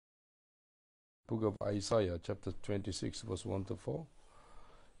Book of Isaiah, chapter 26, verse 1 to 4.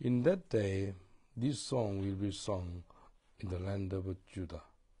 In that day, this song will be sung in the land of Judah.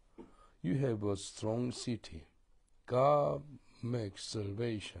 You have a strong city. God makes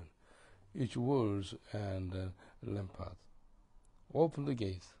salvation, its walls and ramparts. Open the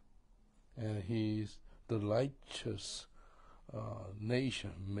gates, and the righteous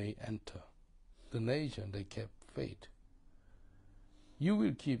nation may enter, the nation that kept faith. You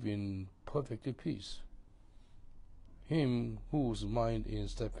will keep in perfect peace him whose mind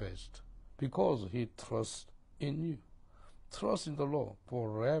is steadfast, because he trusts in you. Trust in the Lord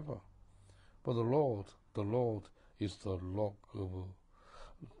forever. For the Lord is the rock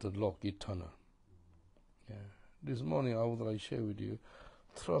eternal. Yeah. This morning I would like to share with you,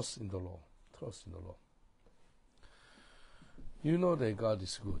 trust in the Lord. Trust in the Lord. You know that God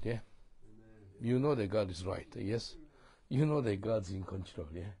is good, yeah? Amen. You know that God is right, yes? You know that God's in control,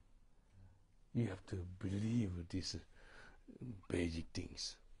 yeah? You have to believe these basic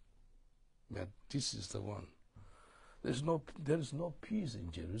things. But this is the one. There is no peace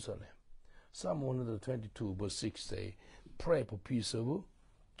in Jerusalem. Psalm 122 verse 6 say, pray for peace over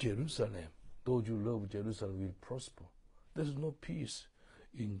Jerusalem. Those who love Jerusalem will prosper. There is no peace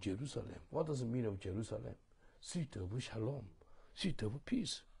in Jerusalem. What does it mean of Jerusalem? City of shalom, city of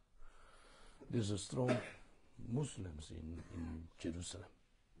peace. There's a strong Muslims in Jerusalem,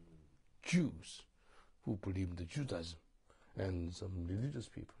 Jews who believe in the Judaism, and some religious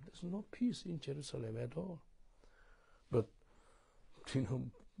people. There's no peace in Jerusalem at all. But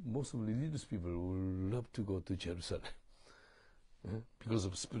most of the religious people will love to go to Jerusalem because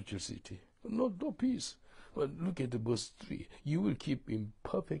of spiritual city. But no peace. But look at the verse 3. You will keep in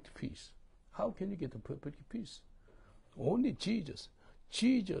perfect peace. How can you get a perfect peace? Only Jesus.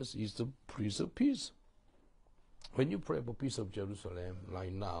 Jesus is the Prince of Peace. When you pray for peace of Jerusalem,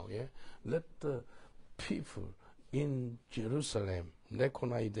 like now, yeah, let the people in Jerusalem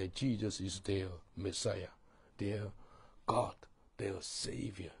recognize that Jesus is their Messiah, their God, their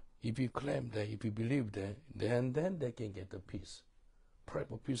Savior. If you claim that, if you believe that, then they can get the peace. Pray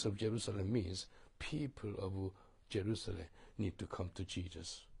for peace of Jerusalem means people of Jerusalem need to come to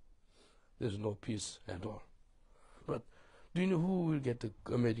Jesus. There's no peace at all. But do you know who will get the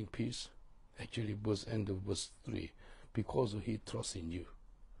amazing peace? Actually, end of verse 3, because he trusts in you.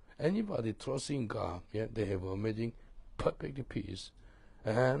 Anybody trusting God, yeah, they have amazing, perfect peace,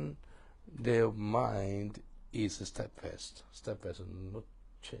 and their mind is steadfast, not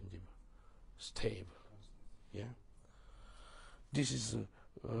changeable, stable. Yeah, this is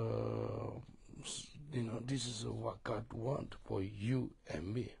this is what God wants for you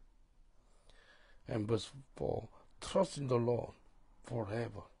and me. And verse 4, trust in the Lord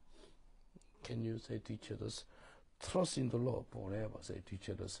forever. Can you say to each other, trust in the Lord forever? Say to each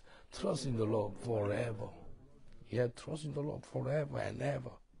other, trust in the Lord forever. Yeah, trust in the Lord forever and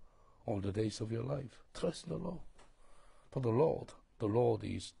ever. All the days of your life. Trust in the Lord. For the Lord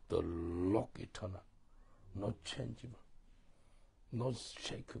is the rock eternal, not changeable, not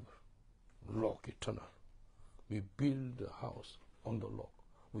shakable. Rock eternal. We build the house on the rock.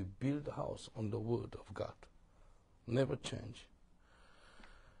 We build the house on the word of God. Never change.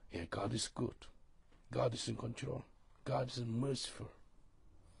 Yeah, God is good. God is in control. God is merciful.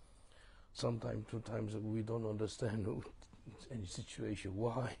 Sometimes we don't understand any situation.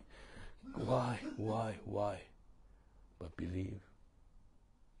 Why? But believe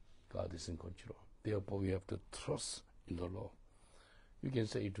God is in control. Therefore, we have to trust in the Lord. You can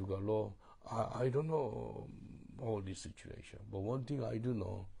say to God, Lord, I don't know all this situation, but one thing I do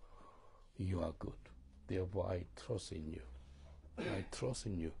know, you are good. Therefore, I trust in you. I trust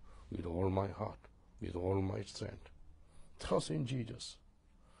in you with all my heart, with all my strength. Trust in Jesus.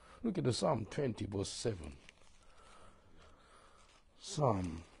 Look at the Psalm 20, verse 7.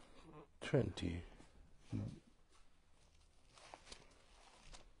 Psalm 20.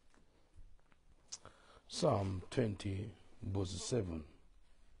 Psalm 20, verse 7.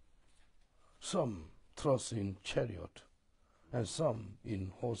 Some trust in chariot, and some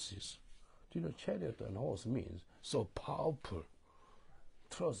in horses. Do you know chariot and horse means so powerful?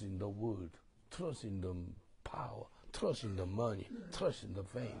 Trust in the word, trust in the power, trust in the money, trust in the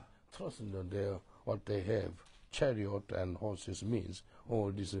fame, trust in what they have. Chariot and horses means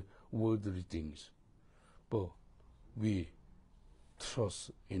all these worldly things. But we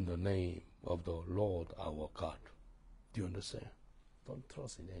trust in the name of the Lord our God. Do you understand? Don't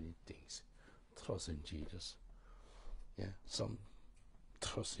trust in anything. Trust in Jesus. Yeah. Some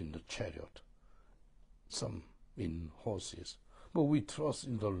trust in the chariot, some in horses. But we trust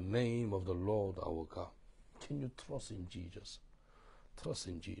in the name of the Lord our God. Can you trust in Jesus? Trust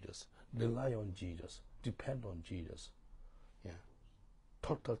in Jesus. rely on Jesus, depend on Jesus. Yeah.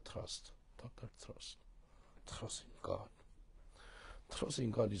 Total trust. Trust in God. Trust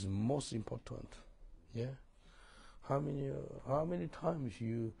in God is most important. Yeah. How many times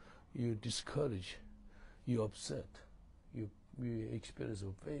you discourage, you upset, you experience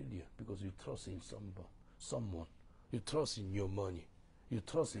a failure because you trust in someone. You trust in your money. You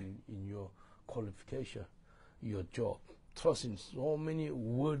trust in your qualification, your job. Trust in so many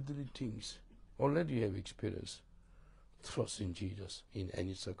worldly things. Already you have experience. Trust in Jesus in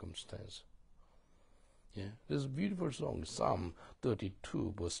any circumstance. Yeah, there's a beautiful song, Psalm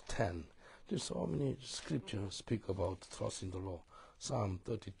 32, verse 10. There's so many scriptures speak about trust in the Lord. Psalm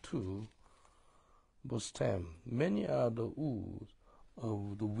 32, verse 10. Many are the woes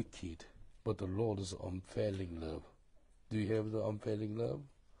of the wicked, but the Lord is unfailing love. Do you have the unfailing love?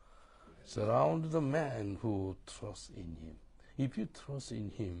 Surround the man who trusts in him. If you trust in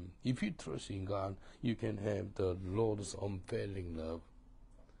him, if you trust in God, you can have the Lord's unfailing love.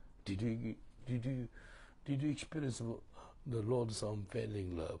 Did you experience the Lord's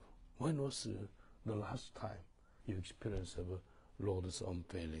unfailing love? When was the last time you experienced the Lord's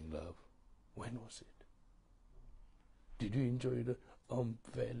unfailing love? When was it? Did you enjoy the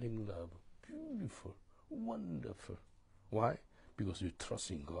unfailing love? Beautiful, wonderful. Why? Because you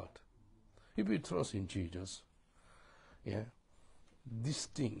trust in God. If you trust in Jesus, yeah, these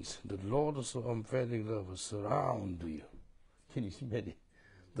things, the Lord's unfailing love will surround you. Can you imagine?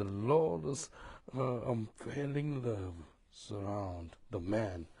 The Lord's unfailing love surround the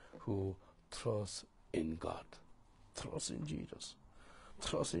man who trusts in God. Trust in Jesus.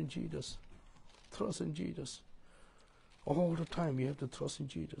 Trust in Jesus. Trust in Jesus. All the time you have to trust in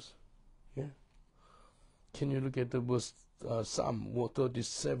Jesus. Yeah. Can you look at the verse Psalm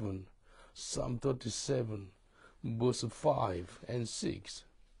 37? Psalm 37, verse 5 and 6.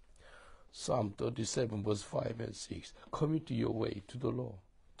 Psalm 37, verse 5 and 6. Commit your way to the Lord.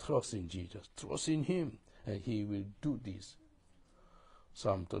 Trust in Jesus. Trust in Him, and He will do this.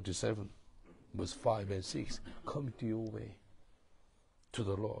 Psalm 37, verse 5 and 6. Commit your way to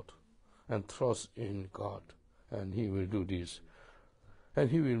the Lord and trust in God, and He will do this. And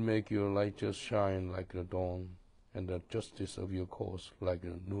He will make your light just shine like the dawn, and the justice of your cause like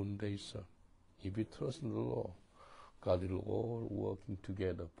the noonday sun. If you trust in the Lord, God will all working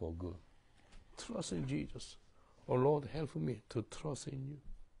together for good. Trust in Jesus. Oh Lord, help me to trust in you.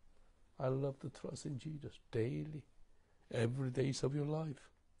 I love to trust in Jesus daily, every day of your life.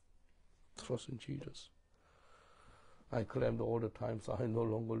 Trust in Jesus. I claimed all the times I no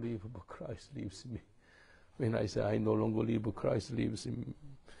longer live, but Christ lives in me. When I say I no longer live, but Christ lives in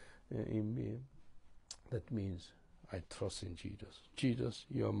me, that means I trust in Jesus. Jesus,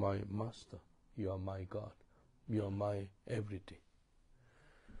 you are my master. You are my God. You are my everything.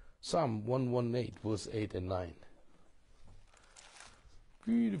 Psalm 118, verse 8 and 9.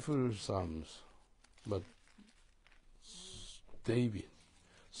 Beautiful Psalms. But David,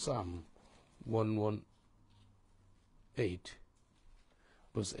 Psalm 118,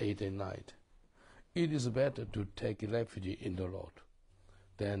 verse 8 and 9. It is better to take refuge in the Lord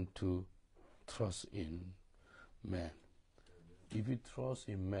than to trust in man. If you trust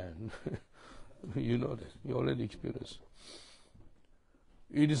in man, you know that. You already experienced.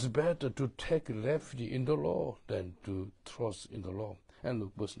 It is better to take refuge in the Lord than to trust in the Lord. And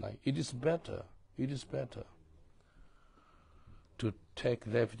look, verse 9. It is better to take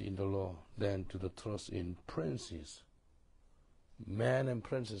refuge in the Lord than to the trust in princes. Man and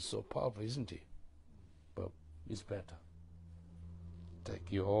prince is so powerful, isn't he? But it's better.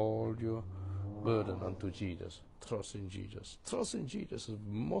 Take all your burden unto Jesus. Trust in Jesus. Trust in Jesus is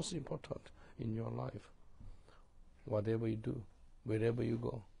most important in your life. Whatever you do, wherever you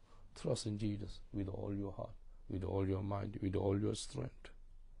go, trust in Jesus with all your heart, with all your mind, with all your strength.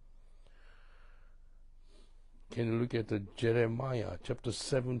 Can you look at the Jeremiah chapter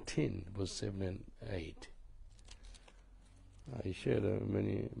 17, verse 7 and 8? I shared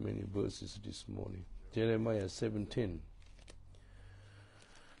many verses this morning. Jeremiah 17,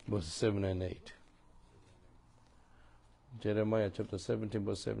 verse 7 and 8. Jeremiah chapter 17,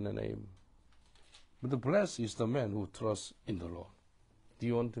 verse 7 and 8. But the blessed is the man who trusts in the Lord. Do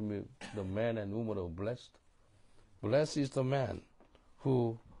you want to be the man and woman of blessed? Blessed is the man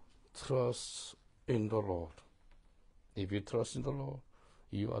who trusts in the Lord. If you trust in the Lord,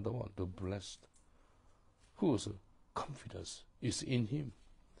 you are the one, the blessed, whose confidence is in Him.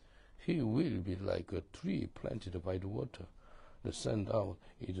 He will be like a tree planted by the water, that sent out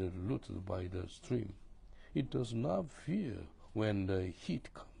is rooted by the stream. It does not fear when the heat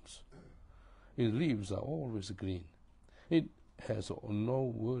comes. Its leaves are always green. It has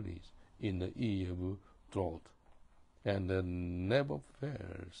no worries in the year of drought, and never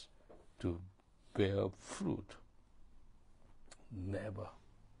fails to bear fruit. Never,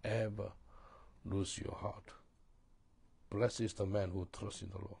 ever lose your heart. Blessed is the man who trusts in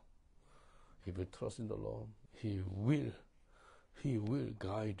the Lord. If you trust in the Lord, He will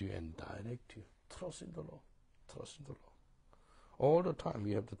guide you and direct you. Trust in the Lord. Trust in the Lord. All the time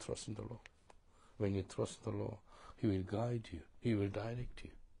you have to trust in the Lord. When you trust in the Lord, He will guide you. He will direct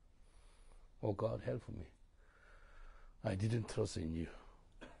you. Oh God, help me. I didn't trust in you.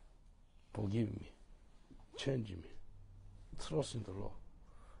 Forgive me. Change me. Trust in the Lord.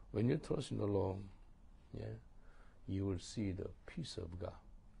 When you trust in the Lord, you will see the peace of God.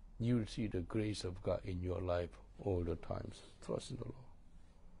 You will see the grace of God in your life all the times. Trust in the Lord.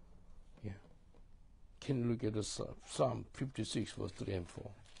 Yeah. Can you look at the Psalm 56, verse 3 and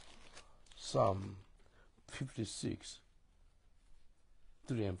 4? Psalm 56,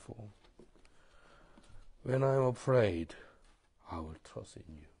 3 and 4. When I am afraid, I will trust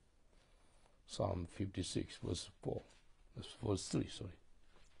in you. Psalm 56, verse 4. Verse 3, sorry.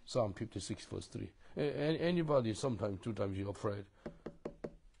 Psalm 56, verse 3. Anybody, sometimes, 2 times you're afraid,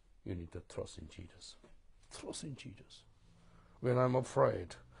 you need to trust in Jesus. Trust in Jesus. When I'm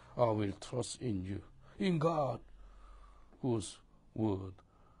afraid, I will trust in you. In God, whose word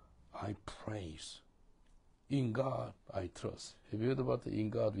I praise. In God I trust. Have you heard about the in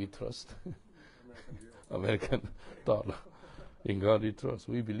God we trust? American dollar. In God we trust.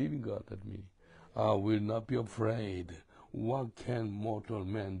 We believe in God, that means. I will not be afraid. What can mortal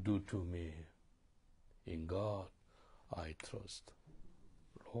man do to me? In God I trust.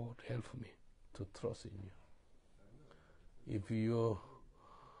 Lord, help me to trust in you. If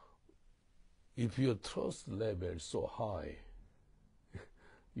your trust level is so high,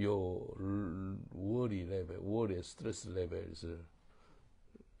 your worry and stress level is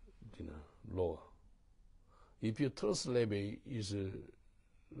lower. If your trust level is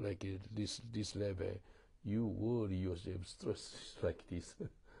like this level, you worry yourself, stress like this.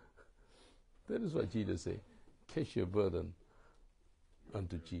 That is what Jesus said. Cast your burden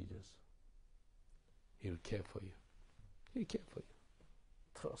unto Jesus. He'll care for you. He'll care for you.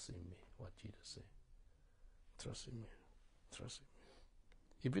 Trust in me, what Jesus said. Trust in me. Trust in me.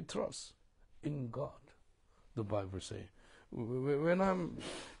 If you trust in God, the Bible says, when I'm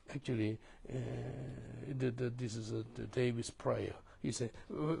actually, this is David's prayer. He said,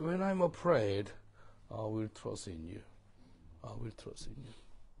 when I'm afraid, I will trust in you. I will trust in you.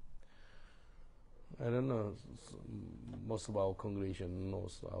 I don't know, most of our congregation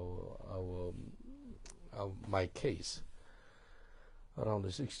knows my case.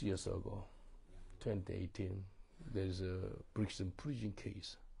 Around 6 years ago, 2018, there is a Brixton prison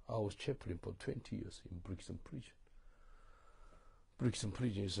case. I was chaplain for 20 years in Brixton prison. Brixton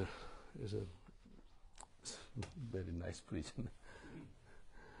prison is a very nice prison.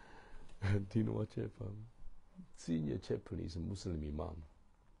 Do you know what chaplain? Senior chaplain is a Muslim imam.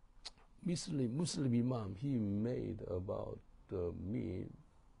 Muslim imam, he made about me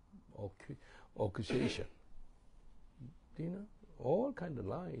accusation. Do you know? All kind of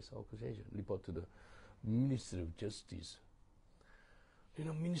lies, accusation, report to the Ministry of Justice. You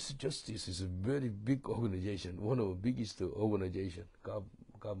know, Ministry of Justice is a very big organization, one of the biggest organization,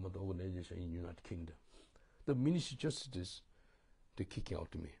 government organization in United Kingdom. The Ministry of Justice, they kicking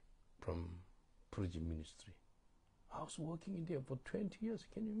out me from prison ministry. I was working in there for 20 years,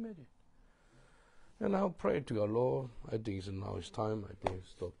 can you imagine? And I prayed to our Lord. I think now it's time. I think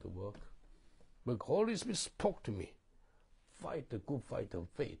stop the work. But Holy Spirit spoke to me. Fight the good fight of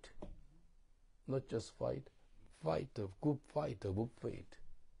faith. Not just fight the good fight of faith.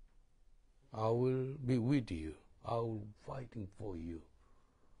 I will be with you. I will be fighting for you.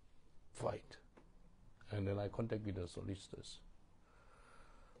 Fight. And then I contact with the solicitors.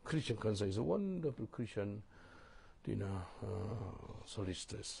 Christian Council is a wonderful Christian,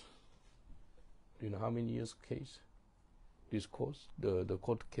 solicitors. Do you know how many years case? This course, the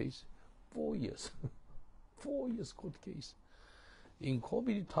court case? 4 years. 4 years court case. In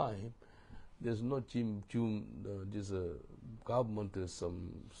COVID time, there's not this government,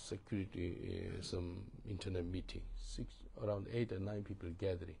 some security, some internet meeting. Around 8 or 9 people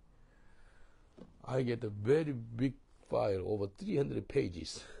gathering. I get a very big file, over 300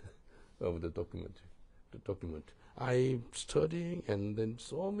 pages of the document. I'm studying, and then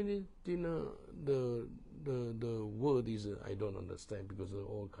so many, the word is I don't understand because of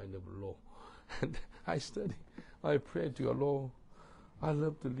all kind of law. And I study. I pray to your Lord. I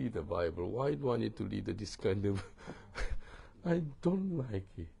love to read the Bible. Why do I need to read this kind of? I don't like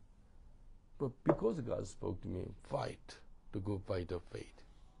it. But because God spoke to me, fight the good fight of faith.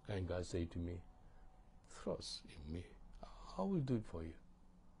 And God said to me, trust in me. I will do it for you.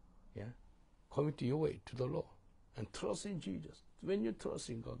 Yeah? Commit your way to the Lord and trust in Jesus. When you trust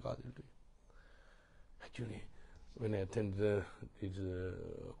in God, God will do it. Actually, when I attended this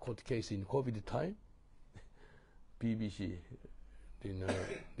court case in COVID time, BBC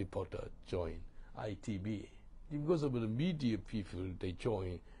reporter joined ITB. Because of the media people, they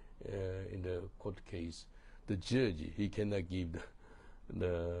join in the court case. The judge, he cannot give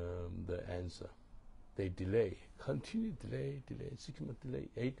the answer. They delay, continue delay, 6 months delay,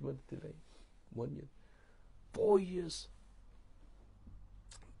 8 months delay, 1 year, 4 years.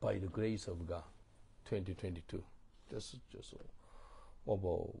 By the grace of God, 2022. That's just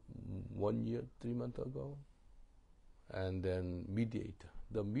about 1 year, 3 months ago. And then mediator.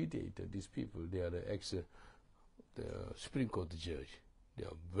 The mediator, these people, they are the Supreme Court judge. They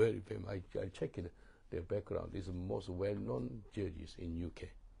are very famous. I checked their background. These are the most well-known judges in UK.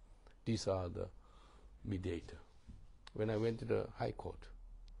 These are the mediator. When I went to the High Court,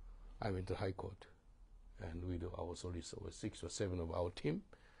 and we do our solicitor, 6 or 7 of our team,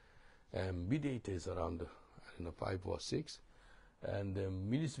 and mediator is around, 5 or 6, and the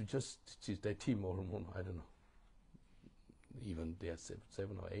Ministry of Justice, their team, or I don't know, even they are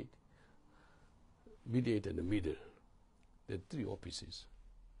 7 or 8. Mediator in the middle. There are 3 offices.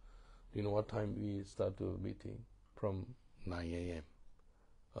 Do you know what time we start the meeting? From 9 a.m.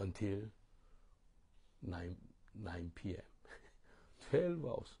 until 9 p.m. 12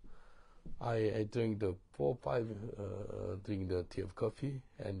 hours. I drink the 4 or 5 drink the tea of coffee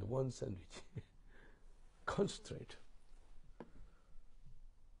and 1 sandwich. Concentrate.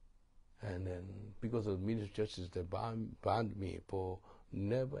 And then because of the Ministry of Justice, they banned me for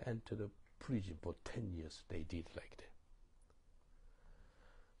never enter the prison for 10 years. They did like that.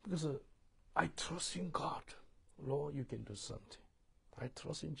 Because I trust in God. Lord, you can do something. I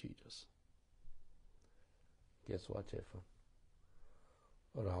trust in Jesus. Guess what happened?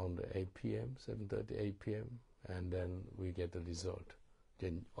 Around 8 p.m., 7:30, 8 p.m., and then we get the result.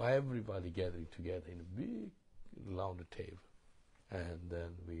 Then everybody gathering together in a big round table, and then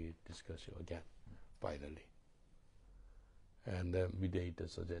we discuss it again, finally. And the mediator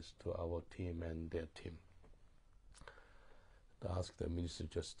suggests to our team and their team to ask the Ministry of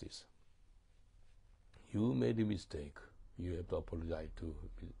Justice, you made a mistake. You have to apologize to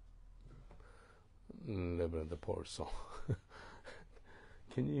Reverend Paul. So,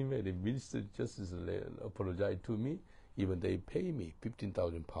 can you imagine the Minister of Justice apologize to me? Even they pay me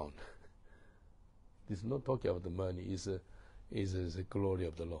 £15,000. This is not talking about the money. Is the glory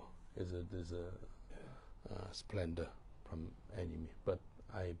of the law. Is a splendor from enemy. But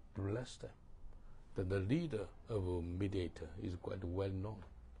I bless them. That the leader of a mediator is quite well known.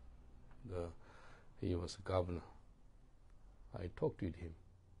 He was a governor. I talked with him.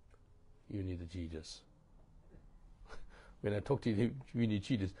 You need Jesus. When I talked to him, you need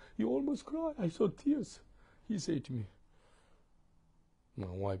Jesus. He almost cried. I saw tears. He said to me, my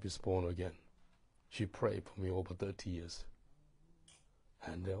wife is born again. She prayed for me over 30 years.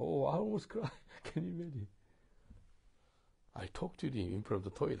 And I almost cried. Can you imagine? I talked to him in front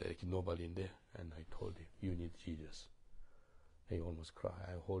of the toilet, like nobody in there, and I told him, you need Jesus. He almost cried.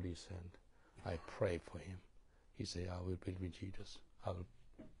 I hold his hand. I pray for him. He said, I will believe in Jesus. I will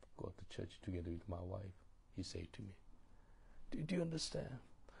go to church together with my wife. He said to me, do you understand?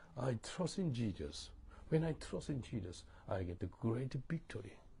 I trust in Jesus. When I trust in Jesus, I get the great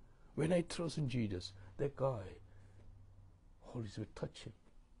victory. When I trust in Jesus, that guy, Holy Spirit touch him.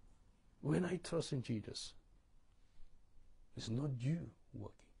 When I trust in Jesus, it's not you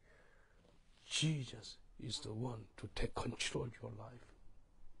working. Jesus is the one to take control of your life.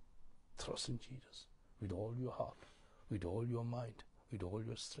 Trust in Jesus with all your heart, with all your mind, with all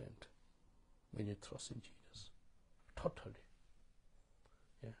your strength. When you trust in Jesus, totally,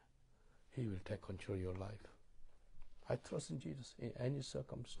 He will take control of your life. I trust in Jesus in any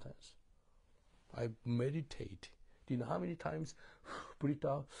circumstance. I meditate. Do you know how many times breathe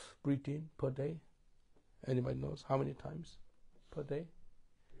out, breathe in per day? Anybody knows how many times per day?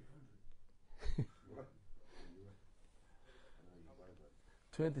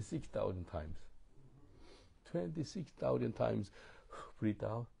 26,000 times. 26,000 times breathe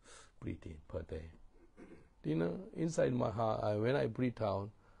out, breathe in per day. Do you know, inside my heart, when I breathe out,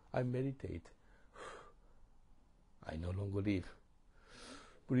 I meditate. I no longer live.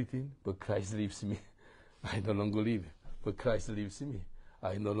 Breathe in, but Christ lives in me. I no longer live, but Christ lives in me.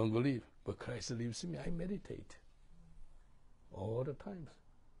 I no longer live, but Christ lives in me. I meditate all the times,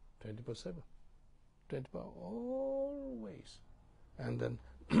 24/7, 24 always. And then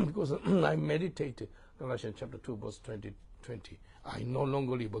because I meditated, Galatians chapter 2, verse 20. I no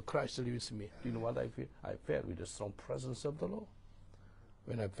longer live, but Christ lives in me. Do you know what I feel? I fell with the strong presence of the Lord.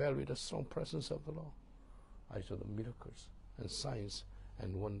 When I fell with the strong presence of the Lord, I saw the miracles and signs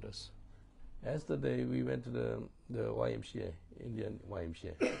and wonders. Yesterday we went to the YMCA, Indian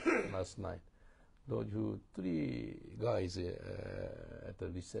YMCA, last night. Those 3 guys at the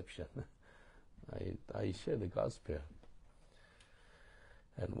reception, I shared the gospel.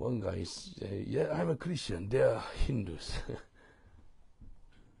 And one guy said, yeah, I'm a Christian, they are Hindus.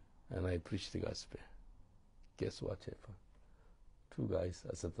 And I preached the gospel. Guess what happened? 2 guys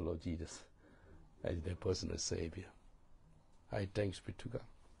accepted the Lord Jesus as their personal Savior. I thanks be to God.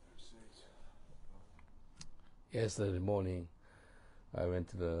 Yesterday morning, I went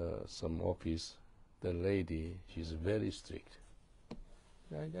to some office. The lady, she's very strict.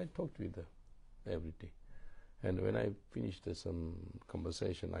 I talked with her every day. And when I finished some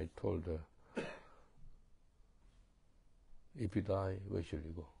conversation, I told her, if you die, where should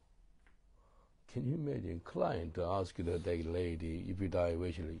you go? Can you imagine client to ask that lady, if you die,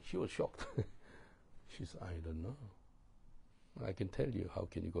 where should you go? She was shocked. She said, I don't know. I can tell you, how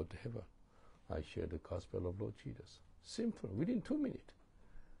can you go to heaven? I shared the gospel of Lord Jesus. Simple, within 2 minutes.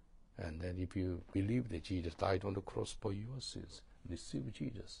 And then if you believe that Jesus died on the cross for your sins, receive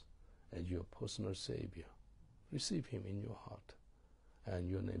Jesus as your personal Savior. Receive Him in your heart. And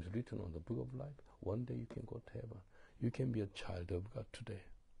your name is written on the book of life. One day you can go to heaven. You can be a child of God today.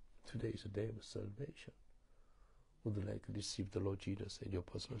 Today is a day of salvation. Would you like to receive the Lord Jesus as your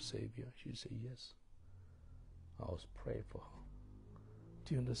personal Savior? She said yes. I was praying for her.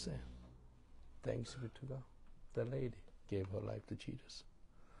 Do you understand? Thanks be to God. The lady gave her life to Jesus.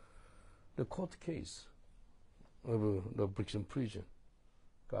 The court case of the Brixton prison,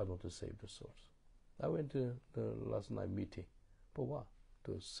 God wants to save the souls. I went to the last night meeting. For what?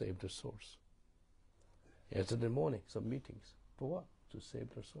 To save the souls. Yesterday morning, some meetings. For what? To save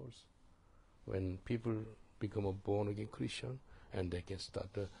the souls. When people become a born-again Christian, and they can start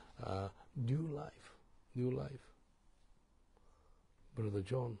a new life. New life. Brother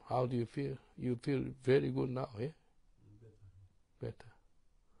John, how do you feel? You feel very good now, eh? Better.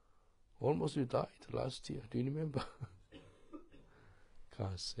 Almost you died last year. Do you remember?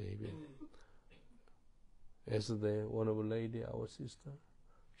 God save you. Yesterday, one of the lady, our sister,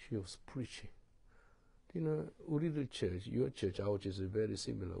 she was preaching. You know, 우리들 church, your church, our church is very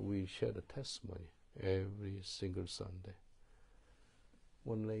similar. We share the testimony every single Sunday.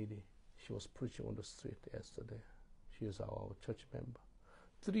 One lady, she was preaching on the street yesterday. She is our church member.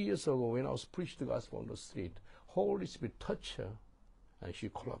 3 years ago, when I was preaching the gospel on the street, Holy Spirit touched her, and she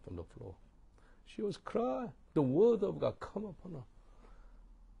collapsed on the floor. She was crying. The word of God come upon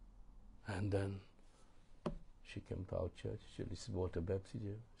her. And then she came to our church. She received water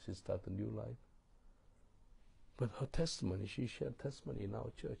baptism. She started a new life. But her testimony, she shared testimony in our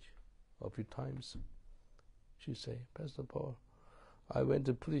church a few times. She said, Pastor Paul, I went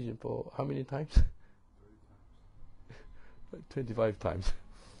to prison for how many times? 25 times.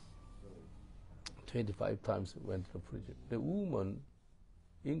 25 times went to prison. The woman,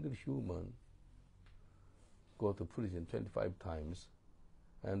 English woman, go to prison 25 times,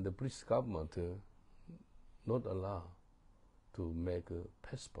 and the British government not allow to make a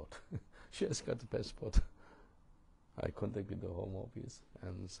passport. She has got a passport. I contacted the Home Office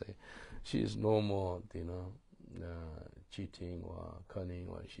and say she is no more, cheating or cunning,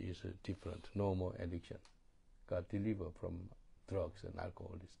 or she is different, no more addiction. Got delivered from drugs and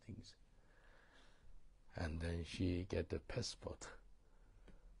alcohol, these things. And then she get the passport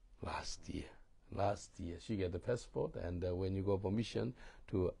last year. Last year she get the passport, and when you go for mission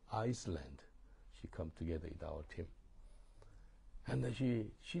to Iceland, she come together with our team. And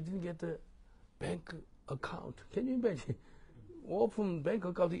she didn't get the bank account. Can you imagine? Open bank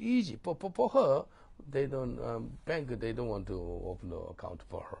account is easy. For her, they don't bank. They don't want to open the account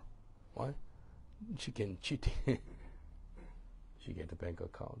for her. Why? She can cheat. She get a bank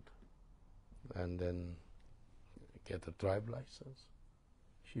account, and then get a drive license.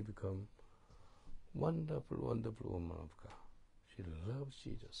 She become wonderful, wonderful woman of God. She loves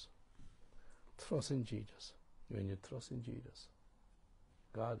Jesus. Trust in Jesus. When you trust in Jesus,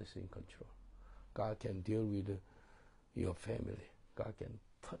 God is in control. God can deal with your family. God can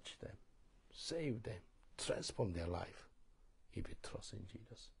touch them, save them, transform their life if you trust in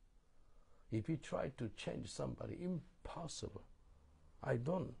Jesus. If you try to change somebody, impossible. I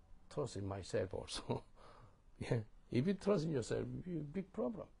don't trust in myself also. Yeah. If you trust in yourself, you have a big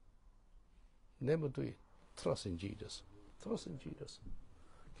problem. Never do it. Trust in Jesus. Trust in Jesus.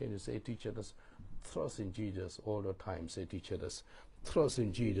 Can you say to each other, trust in Jesus all the time? Say to each other, trust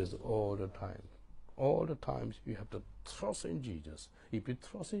in Jesus all the time. All the times you have to trust in Jesus. If you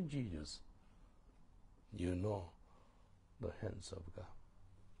trust in Jesus, you know the hands of God.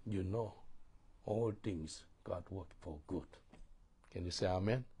 You know all things God work for good. Can you say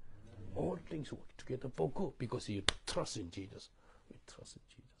amen? All things work together for good because you trust in Jesus. We trust in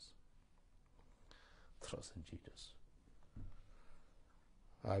Jesus. Trust in Jesus.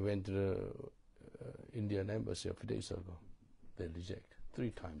 I went to the Indian embassy a few days ago. They reject 3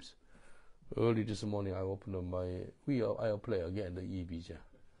 times. Early this morning, I opened up I'll play again the e-visa.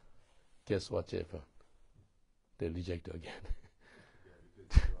 Guess what happened? They reject again.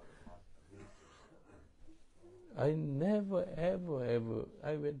 I never, ever,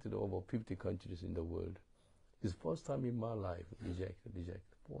 I went to over 50 countries in the world. It's the first time in my life, reject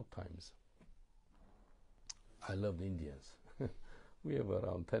 4 times. I love the Indians. We have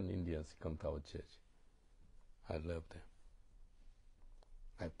around 10 Indians come to our church. I love them.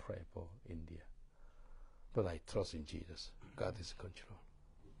 I pray for India. But I trust in Jesus. God is in control.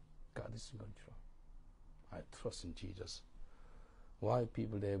 God is in control. I trust in Jesus. Why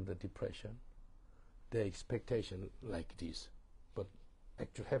people they have the depression? Their expectation like this. But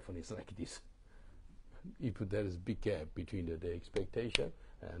actual heaven is like this. If there is big gap between their expectation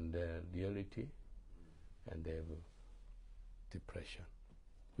and their reality, and they have depression,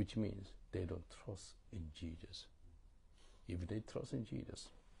 which means they don't trust in Jesus. If they trust in Jesus,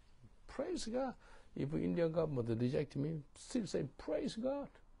 praise God. If the Indian government reject me, still say praise God.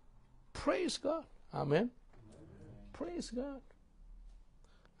 Praise God. Amen. Praise God.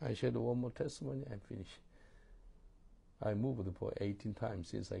 I shared one more testimony and finish. I moved for 18 times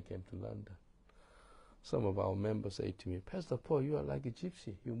since I came to London. Some of our members say to me, Pastor Paul, you are like a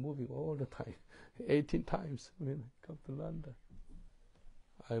gypsy. You're moving all the time. 18 times when I come to London.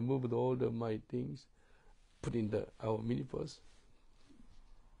 I moved all my things, put in our minibus,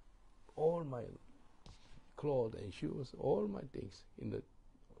 all my clothes and shoes, all my things in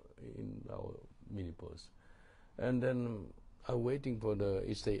our minibus. And then I'm waiting for the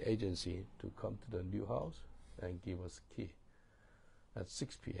estate agency to come to the new house and give us key at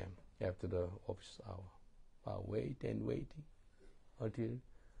 6 p.m. after the office hour. I waiting until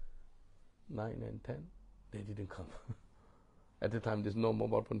 9 and 10. They didn't come. At the time, there's no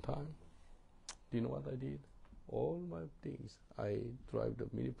mobile phone time. Do you know what I did? All my things. I drive the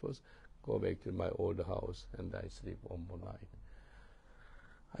minibus, go back to my old house, and I sleep one more night.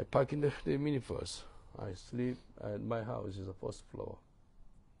 I park in the minibus. I sleep, and my house is the first floor.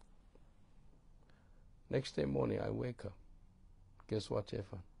 Next day morning, I wake up. Guess what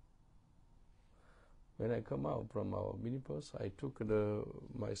happened? When I come out from our minibus, I took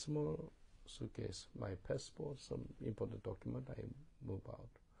my small suitcase, my passport, some important document, I move out.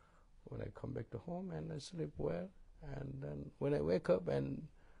 When I come back to home and I sleep well, and then when I wake up and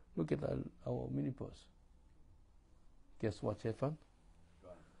look at our minibus, guess what happened?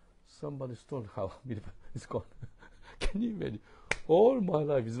 Somebody stole our minibus. It's gone. Can you imagine? All my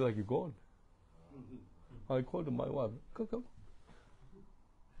life is like gone. I called my wife. Come.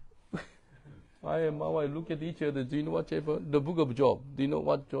 I and my wife look at each other. Do you know what happened? The book of Job. Do you know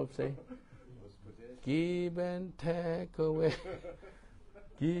what Job say? Give and take away.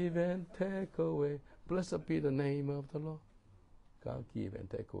 Give and take away. Blessed be the name of the Lord. God give and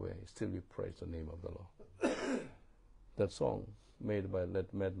take away. Still we praise the name of the Lord. That song made by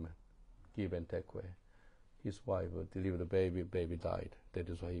that madman. Give and take away. His wife delivered a baby died. That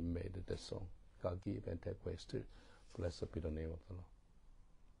is why he made that song. God give and take away. Still, blessed be the name of the Lord.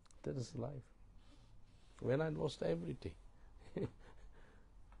 That is life. When I lost everything,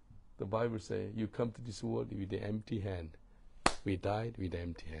 the Bible says, you come to this world with an empty hand. We died with an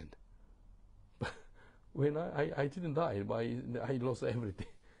empty hand. But when I didn't die, but I lost everything.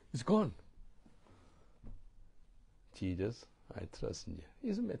 It's gone. Jesus, I trust in you.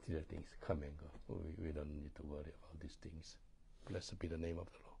 It's material things come and go. We don't need to worry about these things. Blessed be the name of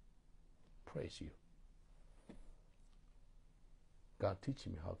the Lord. Praise you. God teach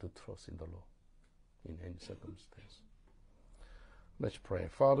me how to trust in the Lord in any circumstance. Let's pray.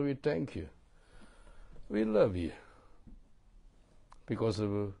 Father, we thank you. We love you because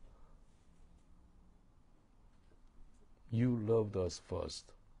of you loved us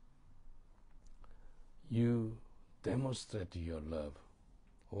first. You demonstrated your love.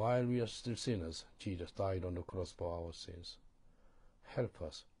 While we are still sinners, Jesus died on the cross for our sins. Help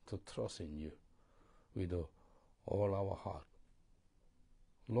us to trust in you with all our heart.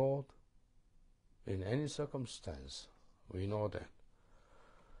 Lord, in any circumstance, we know that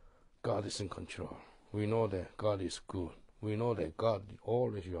God is in control. We know that God is good. We know that God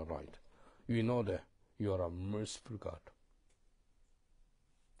always you are right. We know that you are a merciful God.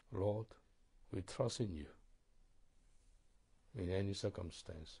 Lord, We trust in you in any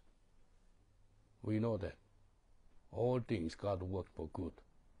circumstance. We know that all things God work for good.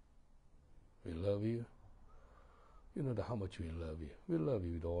 We love you. You know how much we love you. We love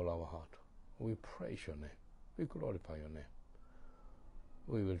you with all our heart. We praise your name. We glorify your name.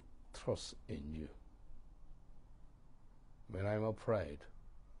 We will trust in you. When I'm afraid,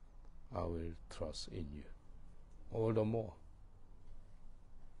 I will trust in you. All the more.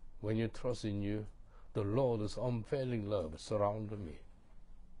 When you trust in you, the Lord's unfailing love surrounds me.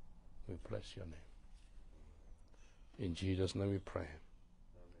 We bless your name. In Jesus' name we pray.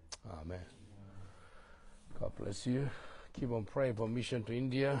 Amen. God bless you. Keep on praying for mission to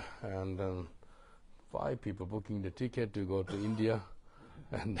India, and 5 people booking the ticket to go to India,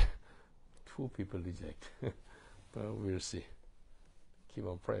 and 2 people reject. But we'll see. Keep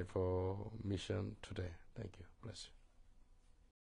on praying for mission today. Thank you. Bless you.